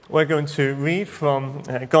We're going to read from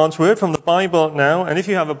God's Word, from the Bible now. And if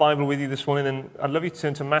you have a Bible with you this morning, then I'd love you to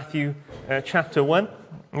turn to Matthew chapter 1,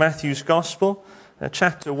 Matthew's Gospel,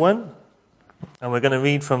 chapter 1. And we're going to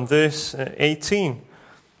read from verse 18.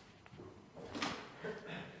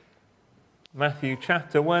 Matthew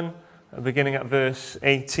chapter 1, beginning at verse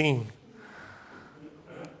 18.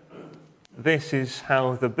 This is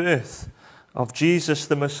how the birth of Jesus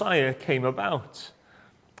the Messiah came about.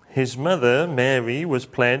 His mother, Mary, was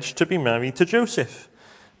pledged to be married to Joseph.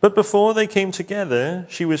 But before they came together,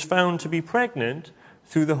 she was found to be pregnant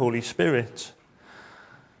through the Holy Spirit.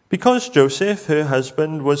 Because Joseph, her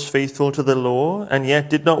husband, was faithful to the law and yet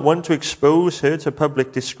did not want to expose her to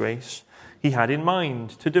public disgrace, he had in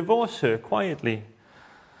mind to divorce her quietly.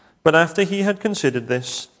 But after he had considered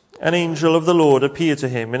this, an angel of the Lord appeared to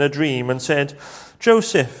him in a dream and said,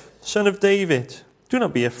 "Joseph, son of David, do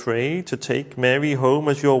not be afraid to take Mary home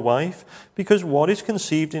as your wife, because what is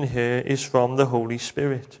conceived in her is from the Holy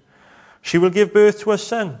Spirit. She will give birth to a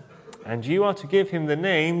son, and you are to give him the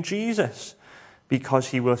name Jesus, because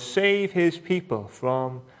he will save his people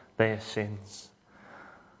from their sins."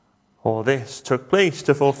 All this took place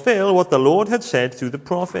to fulfill what the Lord had said through the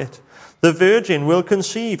prophet. "The virgin will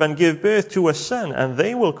conceive and give birth to a son, and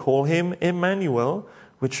they will call him Emmanuel,"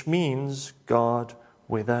 which means God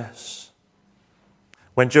with us.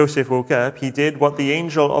 When Joseph woke up, he did what the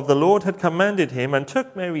angel of the Lord had commanded him and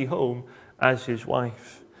took Mary home as his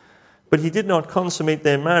wife. But he did not consummate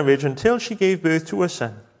their marriage until she gave birth to a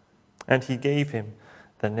son, and he gave him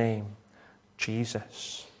the name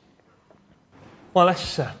Jesus. Well,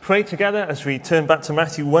 let's pray together as we turn back to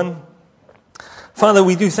Matthew 1. Father,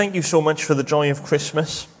 we do thank you so much for the joy of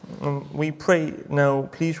Christmas. We pray now,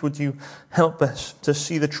 please would you help us to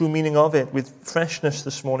see the true meaning of it with freshness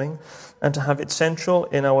this morning and to have it central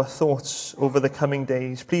in our thoughts over the coming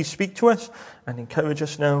days. Please speak to us and encourage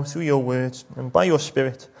us now through your words and by your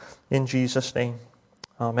Spirit, in Jesus' name.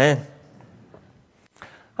 Amen.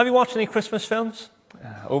 Have you watched any Christmas films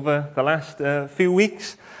over the last few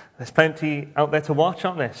weeks? There's plenty out there to watch,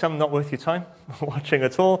 aren't there? Some not worth your time watching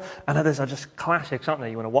at all, and others are just classics, aren't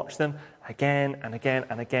they? You want to watch them again and again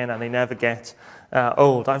and again, and they never get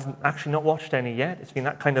old. I've actually not watched any yet. It's been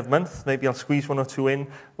that kind of month. Maybe I'll squeeze one or two in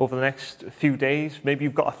over the next few days. Maybe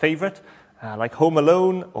you've got a favourite, like Home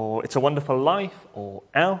Alone, or It's a Wonderful Life, or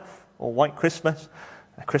Elf, or White Christmas,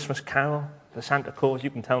 A Christmas Carol, The Santa Claus.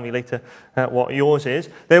 You can tell me later what yours is.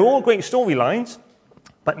 They're all great storylines,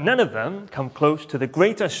 but none of them come close to the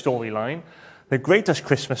greatest storyline, the greatest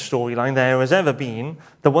Christmas storyline there has ever been,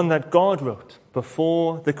 the one that God wrote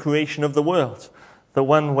before the creation of the world, the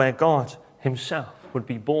one where God himself would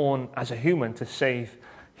be born as a human to save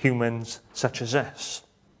humans such as us.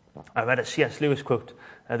 I read a C.S. Lewis quote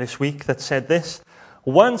this week that said this: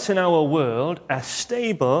 "Once in our world, a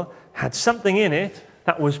stable had something in it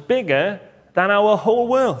that was bigger than our whole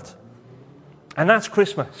world." And that's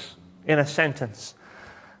Christmas in a sentence.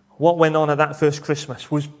 What went on at that first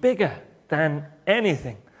Christmas was bigger than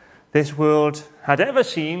anything this world had ever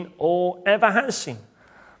seen or ever has seen.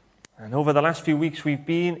 And over the last few weeks, we've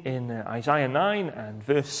been in Isaiah 9 and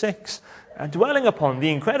verse 6, dwelling upon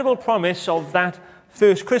the incredible promise of that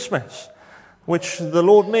first Christmas, which the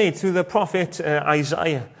Lord made through the prophet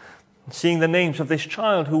Isaiah, seeing the names of this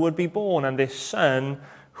child who would be born and this son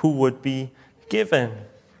who would be given.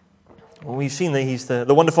 We've seen that he's the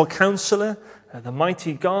wonderful counselor, the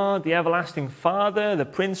mighty God, the everlasting Father, the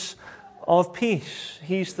Prince of Peace.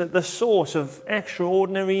 He's the source of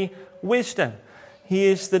extraordinary wisdom. He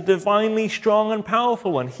is the divinely strong and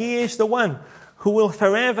powerful one. He is the one who will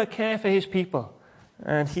forever care for his people.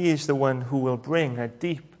 And he is the one who will bring a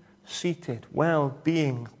deep-seated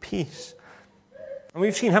well-being peace. And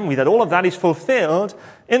we've seen, haven't we, that all of that is fulfilled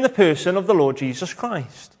in the person of the Lord Jesus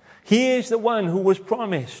Christ. He is the one who was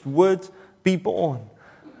promised would be born.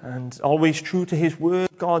 And always true to his word,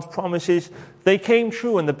 God's promises, they came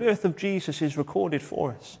true, and the birth of Jesus is recorded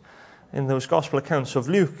for us in those gospel accounts of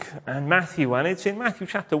Luke and Matthew. And it's in Matthew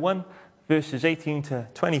chapter 1, verses 18 to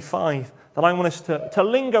 25, that I want us to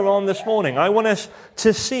linger on this morning. I want us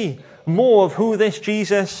to see more of who this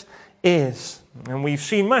Jesus is. And we've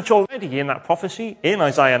seen much already in that prophecy in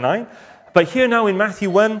Isaiah 9. But here now in Matthew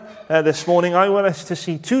 1 this morning, I want us to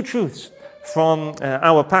see two truths from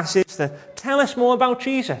our passage that tell us more about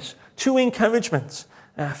Jesus. Two encouragements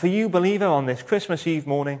for you, believer, on this Christmas Eve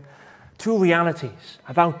morning. Two realities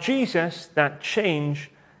about Jesus that change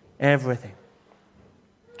everything.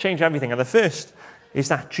 Change everything. And the first is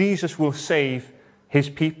that Jesus will save his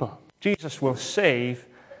people. Jesus will save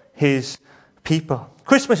his people.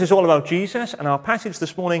 Christmas is all about Jesus, and our passage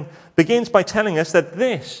this morning begins by telling us that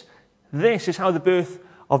this is how the birth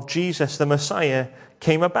of Jesus the Messiah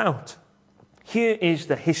came about. Here is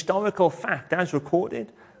the historical fact as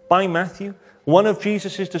recorded by Matthew, one of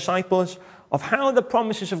Jesus' disciples, of how the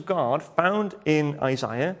promises of God found in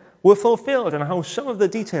Isaiah were fulfilled and how some of the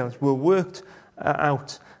details were worked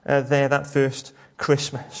out there that first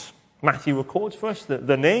Christmas. Matthew records for us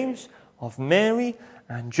the names of Mary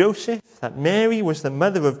and Joseph, that Mary was the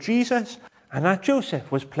mother of Jesus and that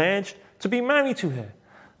Joseph was pledged to be married to her.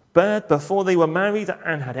 But before they were married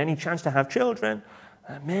and had any chance to have children,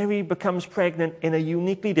 Mary becomes pregnant in a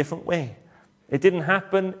uniquely different way. It didn't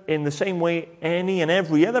happen in the same way any and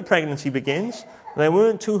every other pregnancy begins. There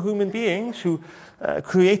weren't two human beings who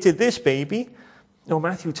created this baby. No,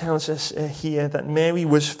 Matthew tells us here that Mary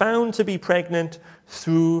was found to be pregnant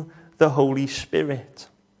through the Holy Spirit.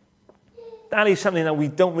 That is something that we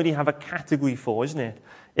don't really have a category for, isn't it?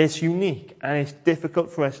 It's unique and it's difficult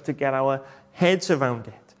for us to get our heads around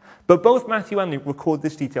it. But both Matthew and Luke record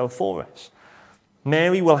this detail for us.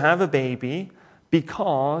 Mary will have a baby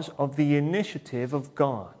because of the initiative of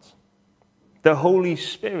God. The Holy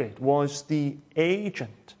Spirit was the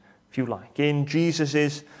agent, if you like, in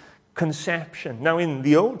Jesus' conception. Now, in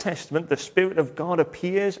the Old Testament, the Spirit of God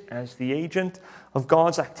appears as the agent of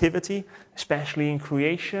God's activity, especially in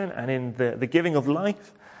creation and in the giving of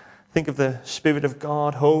life. Think of the Spirit of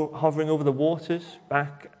God hovering over the waters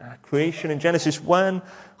back at creation in Genesis 1.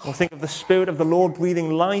 Or think of the Spirit of the Lord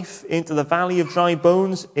breathing life into the valley of dry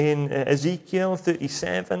bones in Ezekiel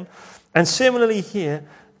 37. And similarly here,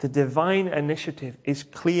 the divine initiative is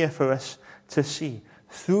clear for us to see.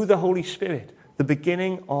 Through the Holy Spirit, the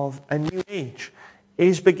beginning of a new age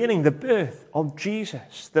is beginning, the birth of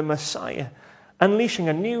Jesus, the Messiah, unleashing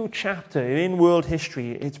a new chapter in world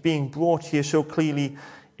history. It's being brought here so clearly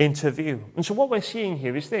into view. And so what we're seeing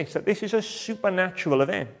here is this, that this is a supernatural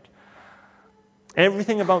event.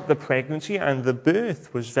 Everything about the pregnancy and the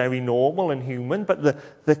birth was very normal and human, but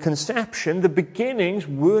the conception, the beginnings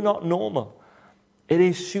were not normal. It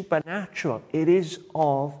is supernatural. It is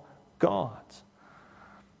of God.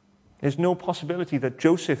 There's no possibility that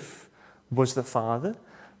Joseph was the father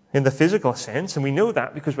in the physical sense, and we know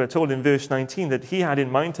that because we're told in verse 19 that he had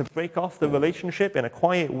in mind to break off the relationship in a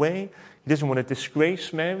quiet way. He doesn't want to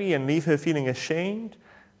disgrace Mary and leave her feeling ashamed.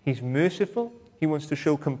 He's merciful. He wants to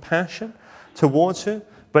show compassion towards her.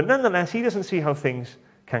 But nonetheless, he doesn't see how things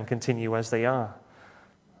can continue as they are.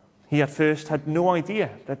 He at first had no idea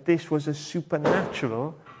that this was a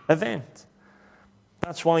supernatural event.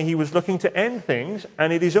 That's why he was looking to end things,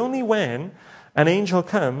 and it is only when an angel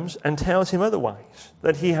comes and tells him otherwise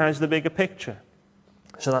that he has the bigger picture.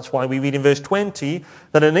 So that's why we read in verse 20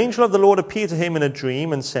 that an angel of the Lord appeared to him in a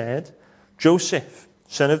dream and said, "Joseph,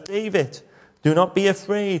 son of David, do not be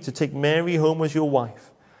afraid to take Mary home as your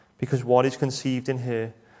wife, because what is conceived in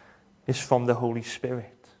her is from the Holy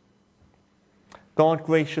Spirit." God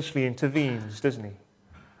graciously intervenes, doesn't he?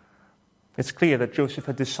 It's clear that Joseph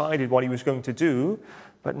had decided what he was going to do,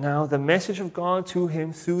 but now the message of God to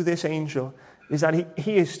him through this angel is that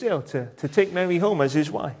he is still to take Mary home as his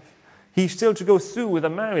wife. He's still to go through with a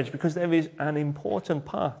marriage because there is an important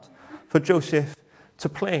part for Joseph to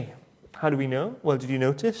play. How do we know? Well, did you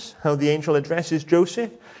notice how the angel addresses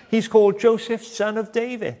Joseph? He's called Joseph, son of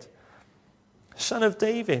David. Son of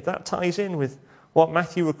David. That ties in with what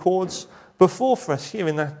Matthew records before for us here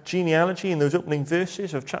in that genealogy, in those opening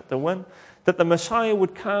verses of chapter 1, that the Messiah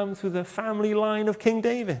would come through the family line of King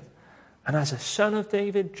David. And as a son of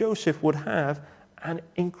David, Joseph would have an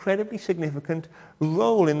incredibly significant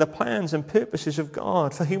role in the plans and purposes of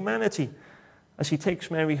God for humanity as he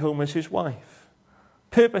takes Mary home as his wife.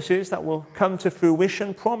 Purposes that will come to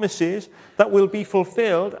fruition, promises that will be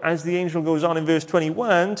fulfilled as the angel goes on in verse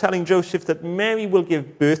 21, telling Joseph that Mary will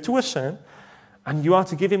give birth to a son, and you are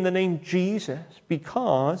to give him the name Jesus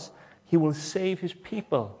because he will save his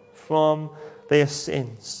people from their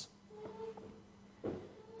sins.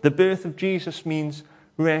 The birth of Jesus means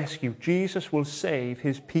rescue. Jesus will save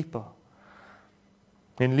his people.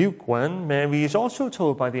 In Luke 1, Mary is also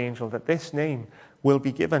told by the angel that this name will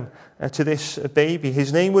be given to this baby.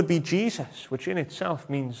 His name would be Jesus, which in itself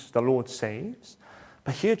means the Lord saves.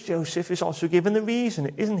 But here Joseph is also given the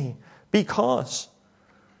reason, isn't he? Because.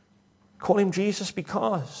 Call him Jesus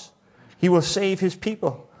because he will save his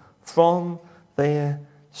people from their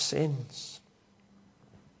sins.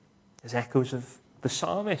 There's echoes of the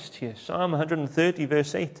psalmist here. Psalm 130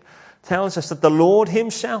 verse 8 tells us that the Lord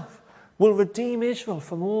himself will redeem Israel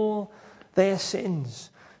from all their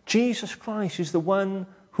sins. Jesus Christ is the one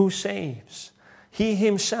who saves. He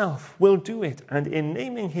himself will do it. And in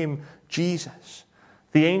naming him Jesus,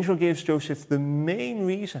 the angel gives Joseph the main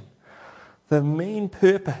reason, the main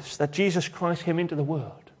purpose that Jesus Christ came into the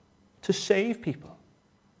world to save people.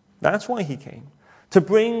 That's why he came. To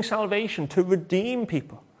bring salvation, to redeem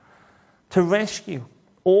people, to rescue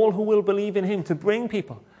all who will believe in him, to bring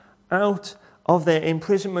people out of their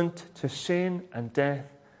imprisonment to sin and death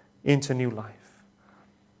into new life.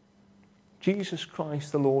 Jesus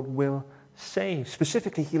Christ, the Lord, will save.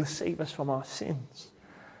 Specifically, he'll save us from our sins.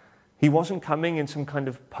 He wasn't coming in some kind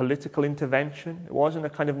of political intervention. It wasn't a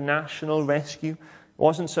kind of national rescue. It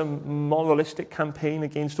wasn't some moralistic campaign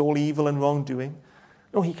against all evil and wrongdoing.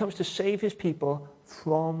 No, he comes to save his people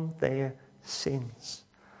from their sins.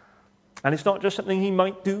 And it's not just something he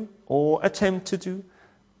might do or attempt to do,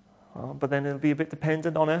 but then it'll be a bit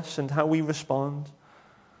dependent on us and how we respond.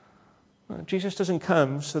 Jesus doesn't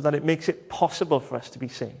come so that it makes it possible for us to be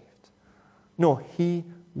saved. No, he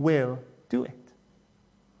will do it.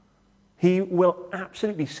 He will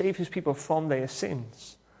absolutely save his people from their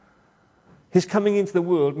sins. His coming into the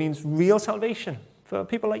world means real salvation for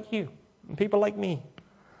people like you and people like me.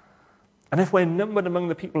 And if we're numbered among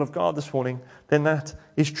the people of God this morning, then that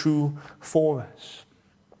is true for us.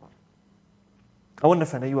 I wonder,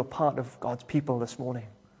 friend, are you a part of God's people this morning?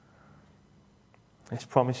 This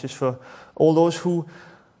promise is for all those who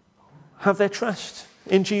have their trust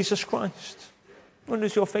in Jesus Christ. What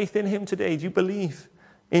is your faith in him today? Do you believe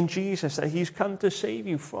in Jesus, that he's come to save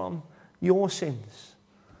you from your sins?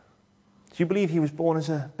 Do you believe he was born as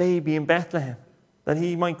a baby in Bethlehem, that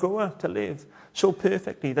he might grow up to live so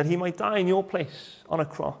perfectly, that he might die in your place on a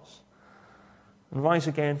cross and rise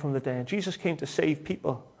again from the dead? Jesus came to save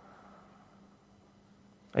people.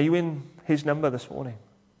 Are you in his number this morning?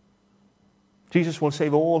 Jesus will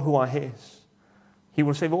save all who are his. He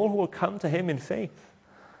will save all who will come to him in faith.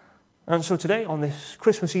 And so today, on this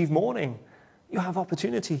Christmas Eve morning, you have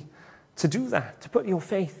opportunity to do that, to put your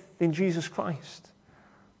faith in Jesus Christ,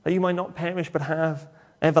 that you might not perish but have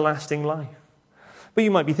everlasting life. But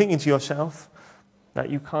you might be thinking to yourself that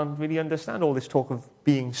you can't really understand all this talk of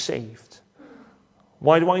being saved.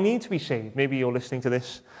 Why do I need to be saved? Maybe you're listening to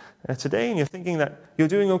this today and you're thinking that you're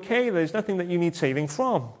doing okay, there's nothing that you need saving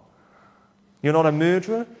from. You're not a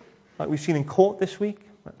murderer, like we've seen in court this week,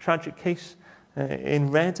 that tragic case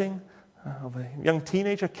in Reading of a young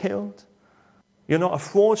teenager killed. You're not a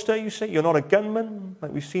fraudster, you say. You're not a gunman,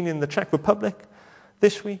 like we've seen in the Czech Republic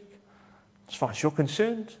this week. As far as you're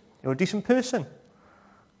concerned, you're a decent person.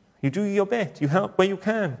 You do your bit. You help where you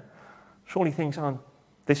can. Surely things aren't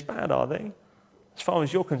this bad, are they? As far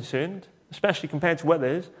as you're concerned, especially compared to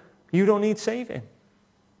others, you don't need saving.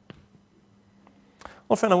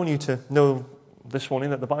 Well, friend, I want you to know this morning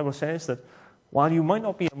that the Bible says that while you might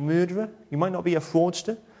not be a murderer, you might not be a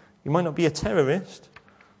fraudster, you might not be a terrorist,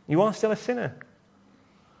 you are still a sinner.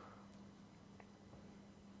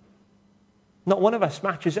 Not one of us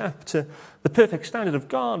matches up to the perfect standard of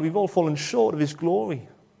God. We've all fallen short of his glory.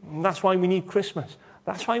 And that's why we need Christmas.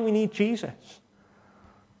 That's why we need Jesus.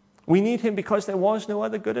 We need him because there was no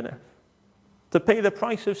other good enough. To pay the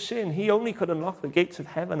price of sin, he only could unlock the gates of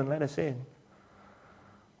heaven and let us in.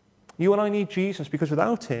 You and I need Jesus because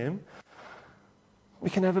without him, we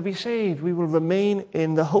can never be saved. We will remain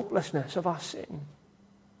in the hopelessness of our sin.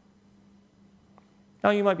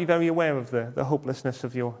 Now, you might be very aware of the hopelessness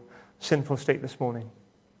of your sinful state this morning.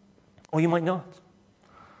 Or you might not.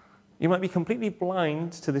 You might be completely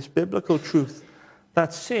blind to this biblical truth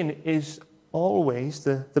that sin is always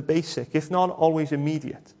the basic, if not always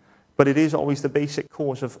immediate, but it is always the basic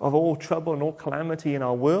cause of all trouble and all calamity in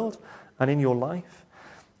our world and in your life.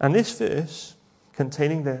 And this verse,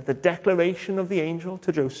 containing the declaration of the angel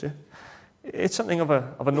to Joseph, it's something of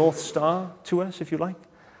a North Star to us, if you like.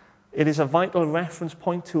 It is a vital reference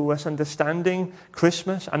point to us understanding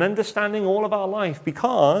Christmas and understanding all of our life,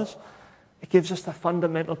 because it gives us the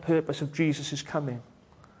fundamental purpose of Jesus' coming.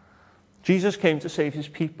 Jesus came to save his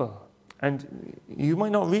people, and you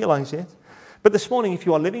might not realize it, but this morning, if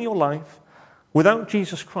you are living your life without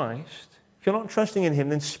Jesus Christ, if you're not trusting in him,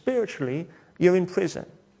 then spiritually you're in prison.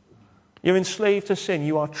 You're enslaved to sin.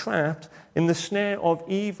 You are trapped in the snare of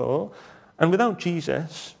evil, and without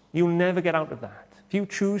Jesus, you'll never get out of that. If you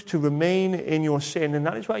choose to remain in your sin, then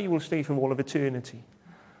that is where you will stay for all of eternity.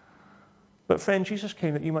 But friend, Jesus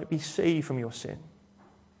came that you might be saved from your sin,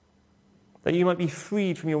 that you might be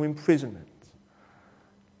freed from your imprisonment.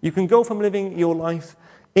 You can go from living your life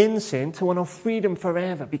in sin to one of freedom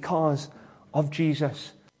forever because of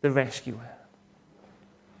Jesus, the rescuer.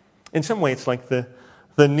 In some way, it's like the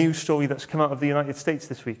news story that's come out of the United States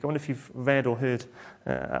this week. I wonder if you've read or heard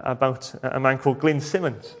about a man called Glenn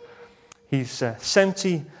Simmons. He's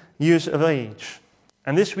 70 years of age.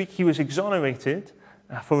 And this week he was exonerated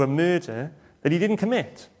for a murder that he didn't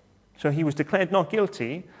commit. So he was declared not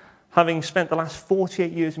guilty, having spent the last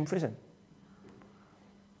 48 years in prison.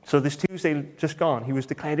 So this Tuesday just gone, he was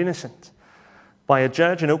declared innocent by a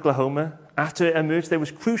judge in Oklahoma. After it emerged, there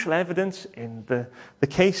was crucial evidence in the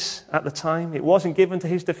case at the time. It wasn't given to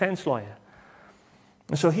his defense lawyer.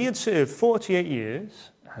 And so he had served 48 years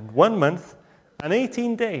and 1 month and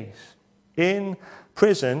 18 days in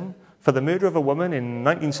prison for the murder of a woman in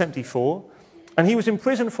 1974. And he was in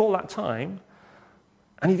prison for all that time,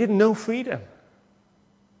 and he didn't know freedom.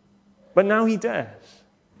 But now he does.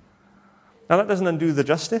 Now that doesn't undo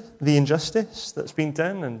the injustice that's been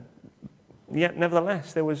done, and yet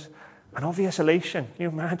nevertheless there was an obvious elation. Can you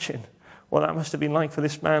imagine what that must have been like for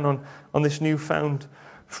this man on this newfound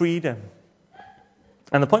freedom?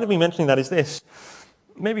 And the point of me mentioning that is this.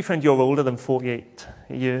 Maybe, friend, you're older than 48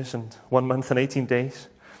 years and 1 month and 18 days.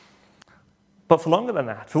 But for longer than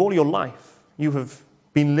that, for all your life, you have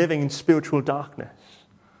been living in spiritual darkness.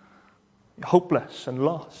 You're hopeless and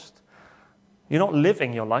lost. You're not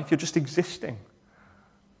living your life, you're just existing.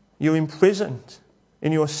 You're imprisoned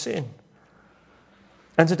in your sin.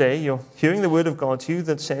 And today you're hearing the word of God to you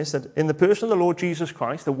that says that in the person of the Lord Jesus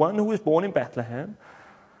Christ, the one who was born in Bethlehem,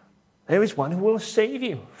 there is one who will save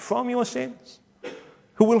you from your sins,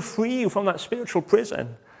 who will free you from that spiritual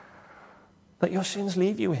prison that your sins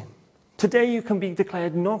leave you in. Today you can be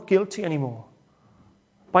declared not guilty anymore.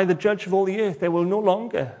 By the judge of all the earth, there will no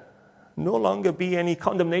longer be any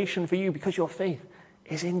condemnation for you because your faith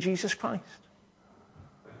is in Jesus Christ.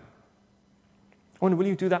 I wonder, will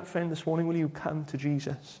you do that, friend, this morning? Will you come to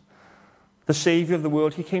Jesus, the Savior of the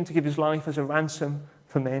world? He came to give his life as a ransom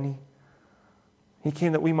for many. He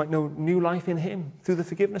came that we might know new life in him through the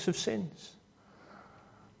forgiveness of sins.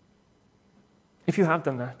 If you have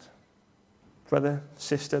done that, brother,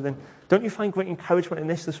 sister, then don't you find great encouragement in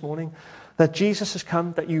this morning? That Jesus has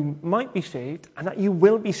come that you might be saved and that you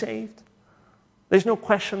will be saved. There's no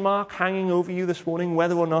question mark hanging over you this morning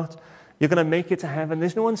whether or not you're going to make it to heaven.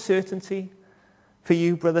 There's no uncertainty for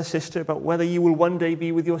you, brother, sister, about whether you will one day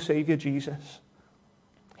be with your Savior Jesus.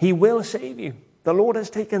 He will save you. The Lord has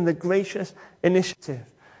taken the gracious initiative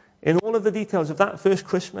in all of the details of that first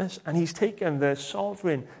Christmas, and he's taken the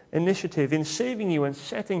sovereign initiative in saving you and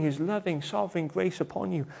setting his loving, sovereign grace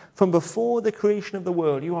upon you. From before the creation of the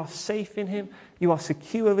world, you are safe in him, you are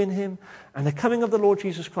secure in him, and the coming of the Lord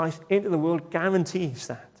Jesus Christ into the world guarantees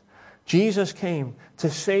that. Jesus came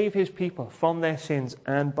to save his people from their sins,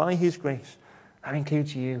 and by his grace, that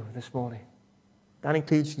includes you this morning. That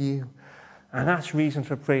includes you. And that's reason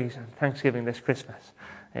for praise and thanksgiving this Christmas,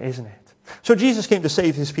 isn't it? So Jesus came to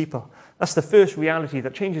save his people. That's the first reality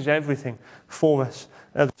that changes everything for us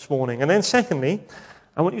this morning. And then secondly,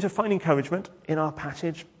 I want you to find encouragement in our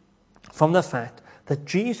passage from the fact that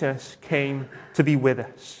Jesus came to be with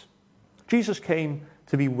us. Jesus came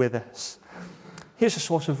to be with us. Here's a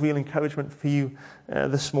source of real encouragement for you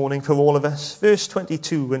this morning, for all of us. Verse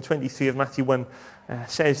 22 and 23 of Matthew 1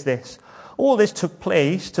 says this: "All this took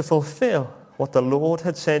place to fulfill what the Lord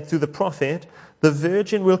had said through the prophet, the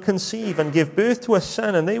virgin will conceive and give birth to a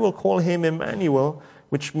son, and they will call him Emmanuel,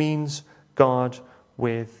 which means God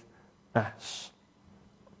with us."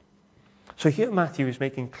 So here Matthew is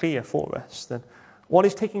making clear for us that what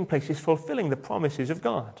is taking place is fulfilling the promises of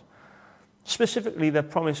God. Specifically, the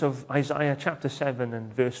promise of Isaiah chapter 7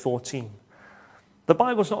 and verse 14. The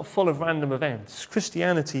Bible's not full of random events.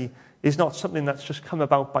 Christianity is not something that's just come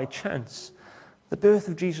about by chance. The birth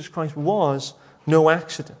of Jesus Christ was no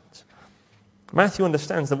accident. Matthew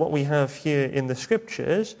understands that what we have here in the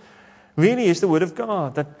Scriptures really is the Word of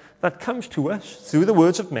God that comes to us through the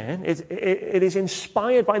words of men. It is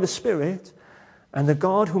inspired by the Spirit, and the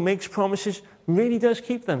God who makes promises really does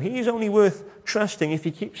keep them. He is only worth trusting if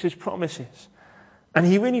he keeps his promises. And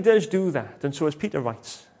he really does do that. And so as Peter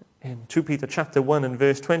writes in 2 Peter chapter 1 and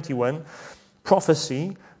verse 21,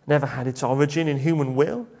 prophecy never had its origin in human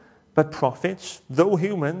will, but prophets, though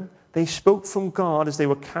human, they spoke from God as they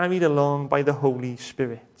were carried along by the Holy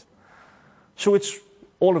Spirit. So it's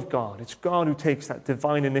all of God. It's God who takes that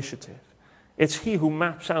divine initiative. It's he who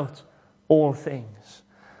maps out all things.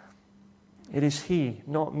 It is he,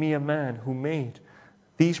 not mere man, who made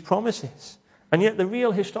these promises. And yet the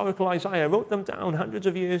real historical Isaiah wrote them down hundreds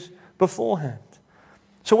of years beforehand.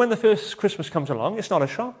 So when the first Christmas comes along, it's not a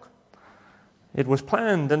shock. It was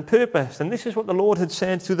planned and purposed, and this is what the Lord had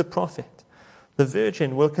said through the prophet. The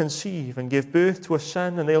virgin will conceive and give birth to a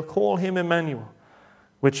son, and they'll call him Emmanuel,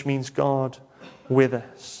 which means God with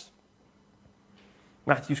us.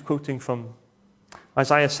 Matthew's quoting from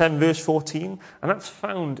Isaiah 7 verse 14, and that's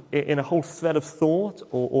found in a whole thread of thought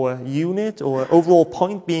or a unit or overall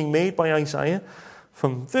point being made by Isaiah.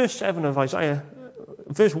 From verse 7 of Isaiah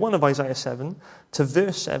verse 1 of Isaiah 7 to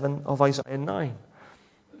verse 7 of Isaiah 9.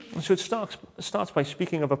 And so it starts by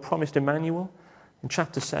speaking of a promised Emmanuel in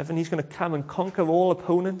chapter 7. He's going to come and conquer all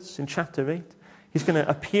opponents in chapter 8. He's going to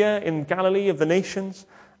appear in Galilee of the nations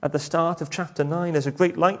at the start of chapter 9 as a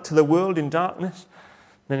great light to the world in darkness.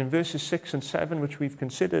 Then in verses 6 and 7, which we've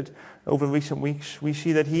considered over recent weeks, we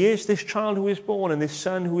see that he is this child who is born and this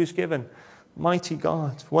son who is given. Mighty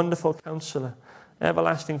God, wonderful counselor,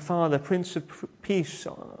 everlasting Father, Prince of Peace.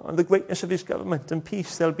 On the greatness of his government and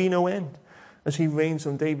peace there'll be no end as he reigns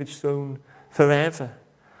on David's throne forever.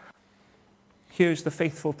 Here's the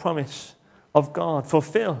faithful promise of God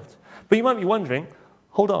fulfilled. But you might be wondering,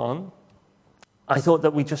 hold on, I thought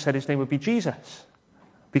that we just said his name would be Jesus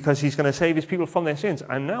because he's going to save his people from their sins.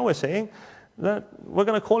 And now we're saying that we're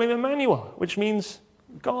going to call him Emmanuel, which means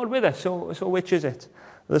God with us. So which is it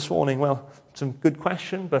this morning? Well, it's a good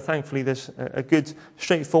question, but thankfully there's a good,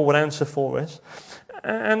 straightforward answer for us.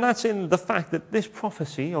 And that's in the fact that this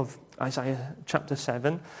prophecy of Isaiah chapter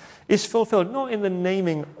 7 is fulfilled not in the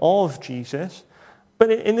naming of Jesus, but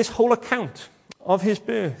in this whole account of his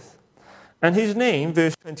birth. And his name,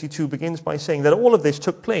 verse 22, begins by saying that all of this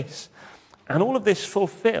took place. And all of this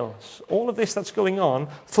fulfills, all of this that's going on,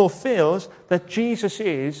 fulfills that Jesus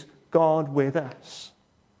is God with us.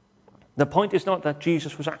 The point is not that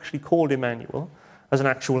Jesus was actually called Emmanuel as an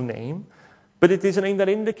actual name, but it is a name that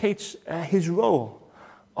indicates his role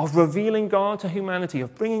of revealing God to humanity,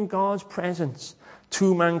 of bringing God's presence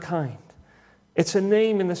to mankind. It's a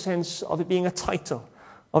name in the sense of it being a title,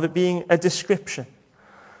 of it being a description.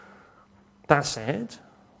 That said,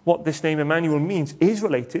 what this name Emmanuel means is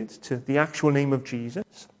related to the actual name of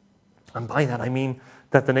Jesus. And by that I mean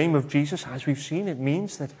that the name of Jesus, as we've seen, it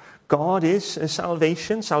means that God is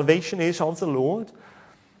salvation. Salvation is of the Lord.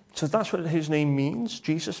 So that's what his name means.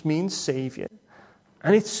 Jesus means Savior.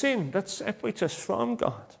 And it's sin that separates us from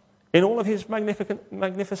God in all of his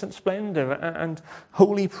magnificent splendor and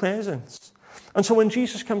holy presence. And so when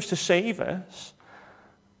Jesus comes to save us,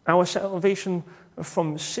 our salvation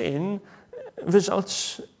from sin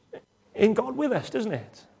results in God with us, doesn't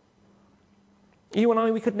it? You and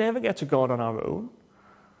I, we could never get to God on our own,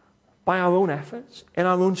 by our own efforts, in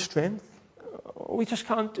our own strength. We just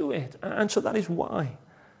can't do it. And so that is why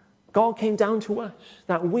God came down to us,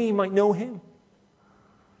 that we might know him,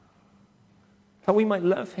 that we might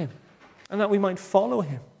love him, and that we might follow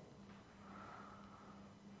him.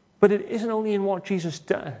 But it isn't only in what Jesus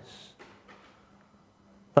does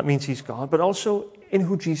that means he's God, but also in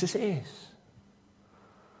who Jesus is.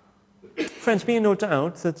 Friends, be in no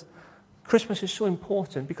doubt that Christmas is so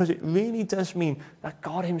important because it really does mean that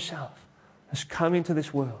God himself has come into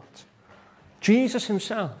this world. Jesus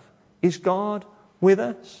himself is God with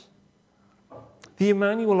us. The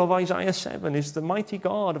Emmanuel of Isaiah 7 is the mighty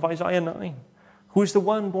God of Isaiah 9, who is the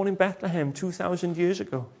one born in Bethlehem 2,000 years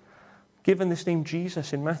ago, given this name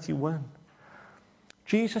Jesus in Matthew 1.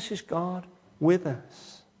 Jesus is God with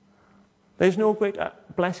us. There's no greater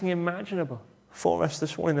blessing imaginable for us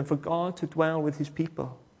this morning than for God to dwell with his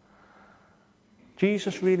people.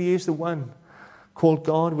 Jesus really is the one called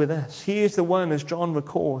God with us. He is the one, as John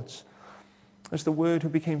records, as the Word who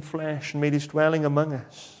became flesh and made his dwelling among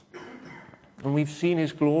us. And we've seen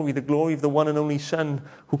his glory, the glory of the one and only Son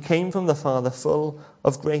who came from the Father, full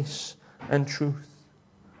of grace and truth.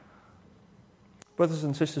 Brothers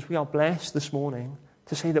and sisters, we are blessed this morning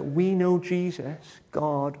to say that we know Jesus,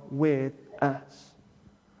 God with us.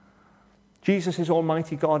 Jesus is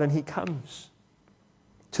Almighty God, and he comes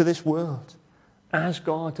to this world as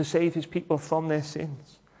God to save his people from their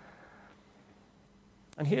sins.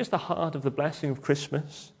 And here's the heart of the blessing of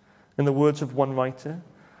Christmas, in the words of one writer.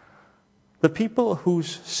 The people whose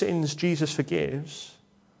sins Jesus forgives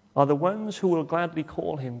are the ones who will gladly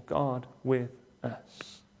call him God with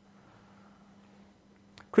us.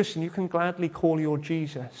 Christian, you can gladly call your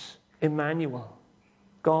Jesus Emmanuel,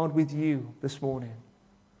 God with you this morning.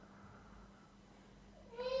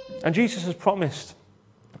 And Jesus has promised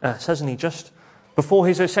us, hasn't he, just before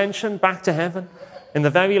his ascension back to heaven, in the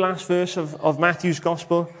very last verse of Matthew's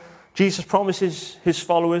Gospel, Jesus promises his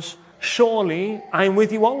followers, surely I am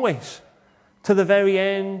with you always, to the very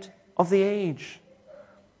end of the age.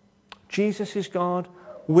 Jesus is God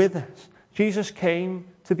with us. Jesus came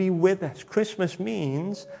to be with us. Christmas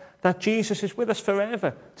means that Jesus is with us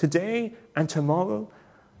forever, today and tomorrow,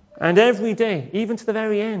 and every day, even to the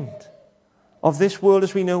very end of this world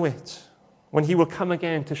as we know it, when he will come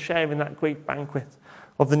again to share in that great banquet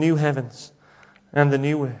of the new heavens and the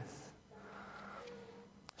new earth.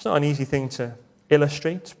 It's not an easy thing to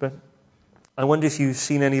illustrate, but I wonder if you've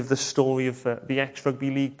seen any of the story of the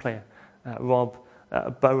ex-rugby league player, Rob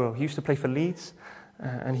Burrow. He used to play for Leeds,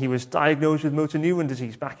 and he was diagnosed with motor neuron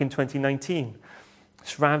disease back in 2019.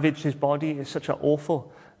 It's ravaged his body. It's such an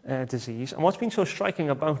awful disease. And what's been so striking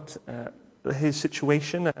about his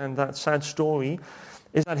situation and that sad story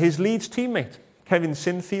is that his Leeds teammate, Kevin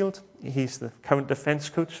Sinfield, he's the current defence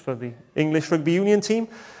coach for the English rugby union team.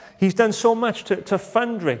 He's done so much to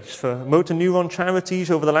fundraise for motor neuron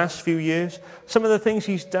charities over the last few years. Some of the things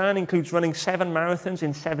he's done includes running 7 marathons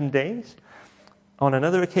in 7 days. On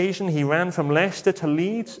another occasion, he ran from Leicester to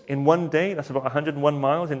Leeds in 1 day. That's about 101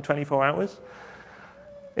 miles in 24 hours.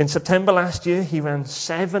 In September last year, he ran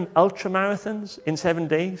 7 ultramarathons in 7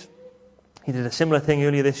 days. He did a similar thing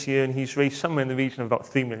earlier this year, and he's raised somewhere in the region of about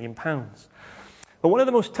 £3 million. But one of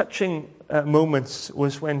the most touching moments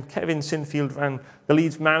was when Kevin Sinfield ran the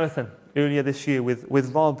Leeds Marathon earlier this year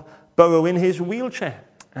with Rob Burrow in his wheelchair.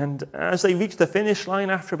 And as they reached the finish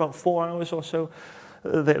line after about 4 hours or so,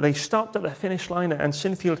 they stopped at the finish line, and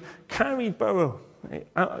Sinfield carried Burrow,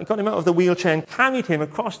 got him out of the wheelchair and carried him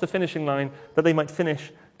across the finishing line that they might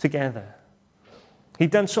finish together. He'd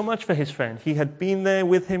done so much for his friend. He had been there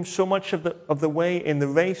with him so much of the way in the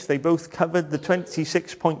race. They both covered the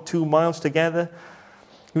 26.2 miles together.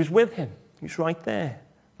 He was with him. He was right there,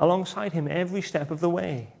 alongside him every step of the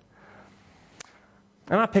way.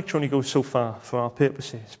 And that picture only goes so far for our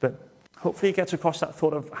purposes, but hopefully it gets across that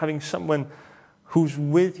thought of having someone who's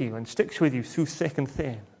with you and sticks with you through thick and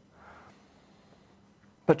thin.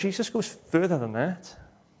 But Jesus goes further than that,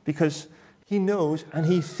 because he knows and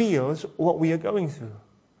he feels what we are going through.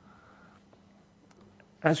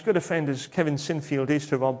 As good a friend as Kevin Sinfield is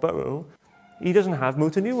to Rob Burrow, he doesn't have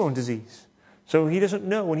motor neuron disease. So he doesn't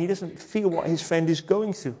know and he doesn't feel what his friend is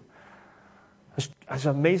going through, as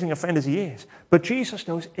amazing a friend as he is. But Jesus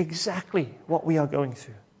knows exactly what we are going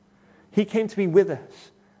through. He came to be with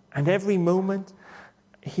us, and every moment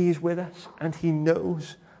he is with us, and he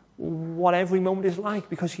knows what every moment is like,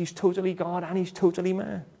 because he's totally God and he's totally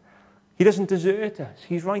man. He doesn't desert us.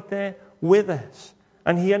 He's right there with us,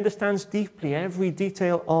 and he understands deeply every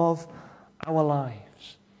detail of our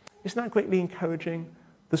lives. Isn't that greatly encouraging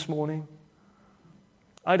this morning?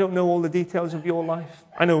 I don't know all the details of your life.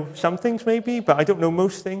 I know some things maybe, but I don't know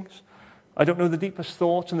most things. I don't know the deepest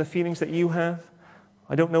thoughts and the feelings that you have.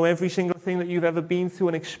 I don't know every single thing that you've ever been through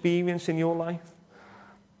and experienced in your life.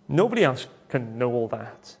 Nobody else can know all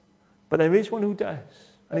that. But there is one who does,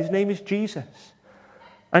 and his name is Jesus.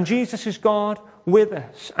 And Jesus is God with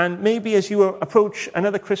us. And maybe as you approach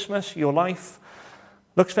another Christmas, your life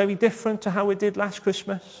looks very different to how it did last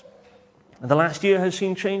Christmas. And the last year has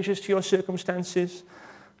seen changes to your circumstances.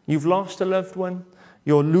 You've lost a loved one.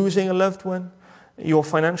 You're losing a loved one. Your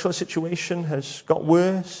financial situation has got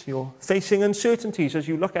worse. You're facing uncertainties as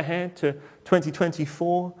you look ahead to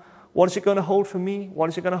 2024. What is it going to hold for me? What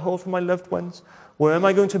is it going to hold for my loved ones? Where am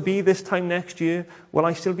I going to be this time next year? Will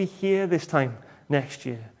I still be here this time next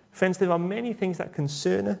year? Friends, there are many things that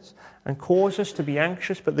concern us and cause us to be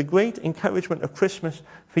anxious, but the great encouragement of Christmas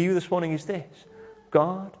for you this morning is this: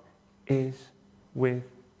 God is with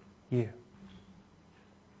you.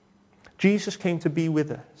 Jesus came to be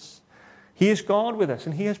with us. He is God with us,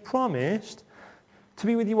 and he has promised to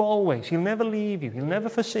be with you always. He'll never leave you. He'll never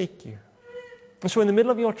forsake you. And so in the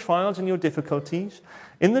middle of your trials and your difficulties,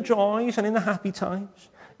 in the joys and in the happy times,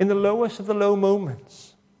 in the lowest of the low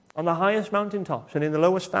moments, on the highest mountaintops and in the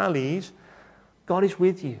lowest valleys, God is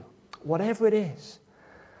with you. Whatever it is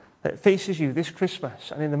that faces you this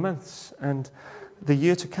Christmas and in the months and the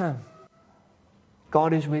year to come,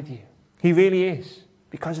 God is with you. He really is,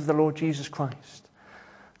 because of the Lord Jesus Christ,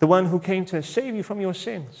 the one who came to save you from your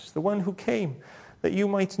sins, the one who came that you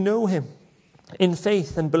might know him in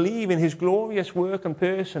faith and believe in his glorious work and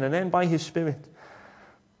person, and then by his Spirit,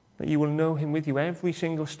 that you will know him with you every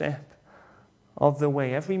single step of the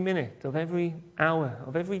way, every minute of every hour,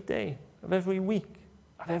 of every day, of every week,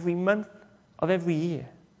 of every month, of every year.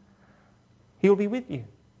 He will be with you.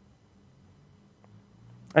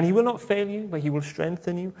 And he will not fail you, but he will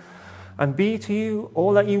strengthen you and be to you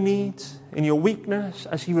all that you need in your weakness,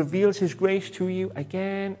 as he reveals his grace to you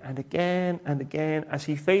again and again and again, as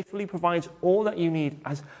he faithfully provides all that you need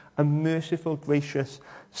as a merciful, gracious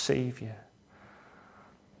Savior.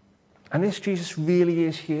 And this Jesus really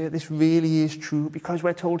is here. This really is true, because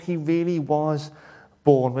we're told he really was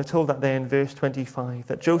born. We're told that there in verse 25,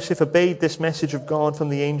 that Joseph obeyed this message of God from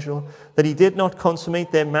the angel, that he did not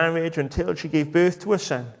consummate their marriage until she gave birth to a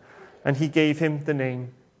son, and he gave him the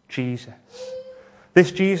name Jesus.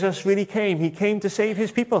 This Jesus really came. He came to save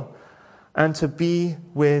his people and to be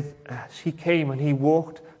with us. He came and he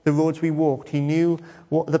walked the roads we walked. He knew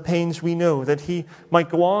what the pains we know, that he might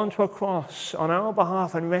go on to a cross on our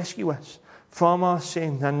behalf and rescue us from our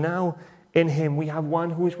sin. And now in him. We have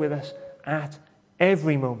one who is with us at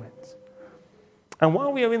every moment. And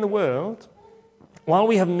while we are in the world, while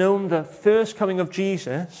we have known the first coming of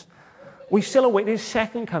Jesus, we still await his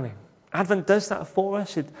second coming. Advent does that for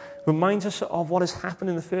us. It reminds us of what has happened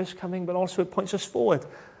in the first coming, but also it points us forward,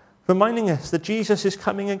 reminding us that Jesus is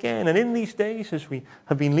coming again. And in these days, as we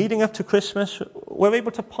have been leading up to Christmas, we're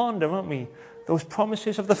able to ponder, aren't we, those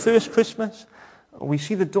promises of the first Christmas. We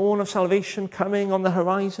see the dawn of salvation coming on the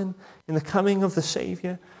horizon in the coming of the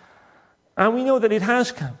Saviour. And we know that it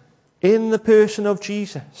has come in the person of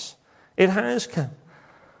Jesus. It has come.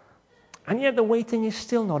 And yet the waiting is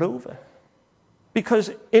still not over.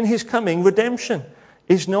 Because in his coming, redemption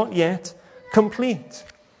is not yet complete.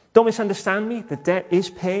 Don't misunderstand me. The debt is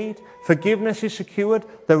paid. Forgiveness is secured.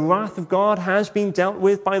 The wrath of God has been dealt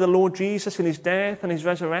with by the Lord Jesus in his death and his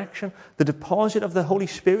resurrection. The deposit of the Holy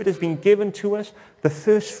Spirit has been given to us. The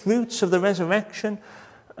first fruits of the resurrection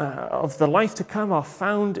of the life to come are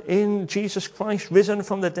found in Jesus Christ, risen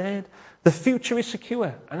from the dead. The future is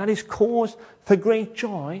secure, and that is cause for great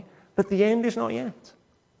joy, but the end is not yet.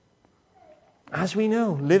 As we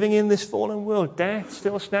know, living in this fallen world, death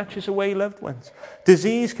still snatches away loved ones.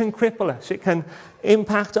 Disease can cripple us. It can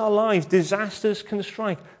impact our lives. Disasters can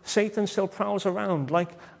strike. Satan still prowls around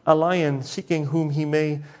like a lion seeking whom he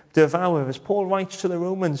may devour. As Paul writes to the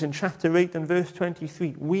Romans in chapter 8 and verse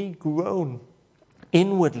 23, we groan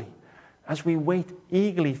inwardly as we wait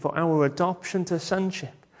eagerly for our adoption to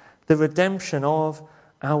sonship, the redemption of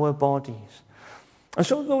our bodies. And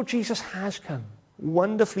so though Jesus has come,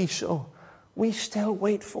 wonderfully so, we still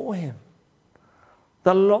wait for him.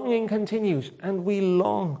 The longing continues, and we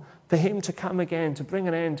long for him to come again, to bring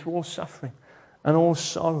an end to all suffering and all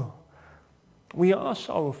sorrow. We are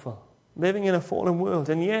sorrowful, living in a fallen world,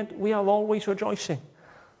 and yet we are always rejoicing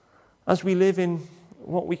as we live in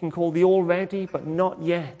what we can call the already but not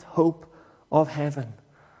yet hope of heaven.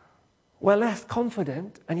 We're left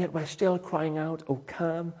confident, and yet we're still crying out, O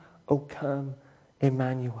come,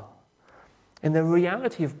 Emmanuel. In the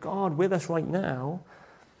reality of God with us right now,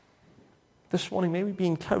 this morning may we be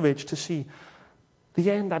encouraged to see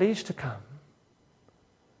the end that is to come.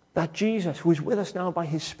 That Jesus, who is with us now by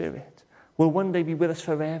his Spirit, will one day be with us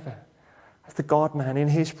forever as the God-man in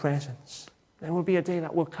his presence. There will be a day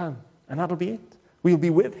that will come, and that'll be it. We'll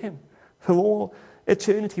be with him for all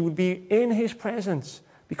eternity. We'll be in his presence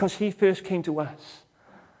because he first came to us.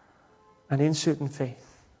 And in certain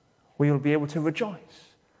faith, we will be able to rejoice.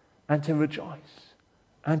 And to rejoice,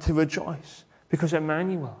 and to rejoice, because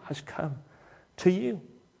Emmanuel has come to you,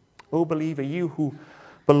 O believer, you who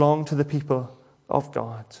belong to the people of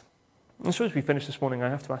God. And so as we finish this morning, I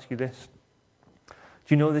have to ask you this. Do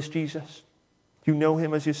you know this Jesus? Do you know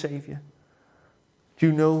him as your Saviour? Do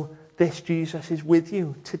you know this Jesus is with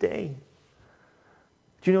you today?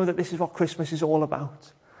 Do you know that this is what Christmas is all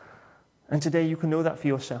about? And today you can know that for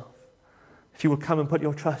yourself. If you will come and put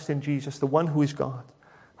your trust in Jesus, the one who is God,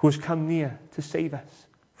 who has come near to save us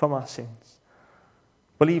from our sins.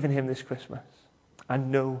 Believe in him this Christmas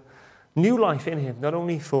and know new life in him, not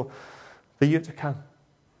only for the year to come,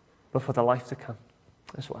 but for the life to come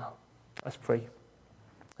as well. Let's pray.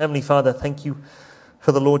 Heavenly Father, thank you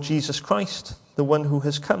for the Lord Jesus Christ, the one who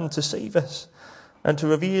has come to save us and to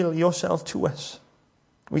reveal yourself to us.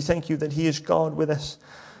 We thank you that he is God with us,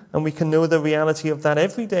 and we can know the reality of that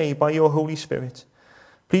every day by your Holy Spirit.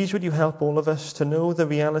 Please would you help all of us to know the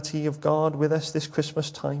reality of God with us this Christmas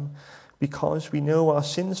time, because we know our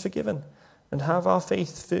sins forgiven and have our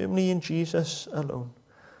faith firmly in Jesus alone.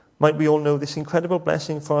 Might we all know this incredible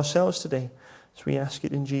blessing for ourselves today, as we ask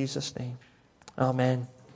it in Jesus' name. Amen.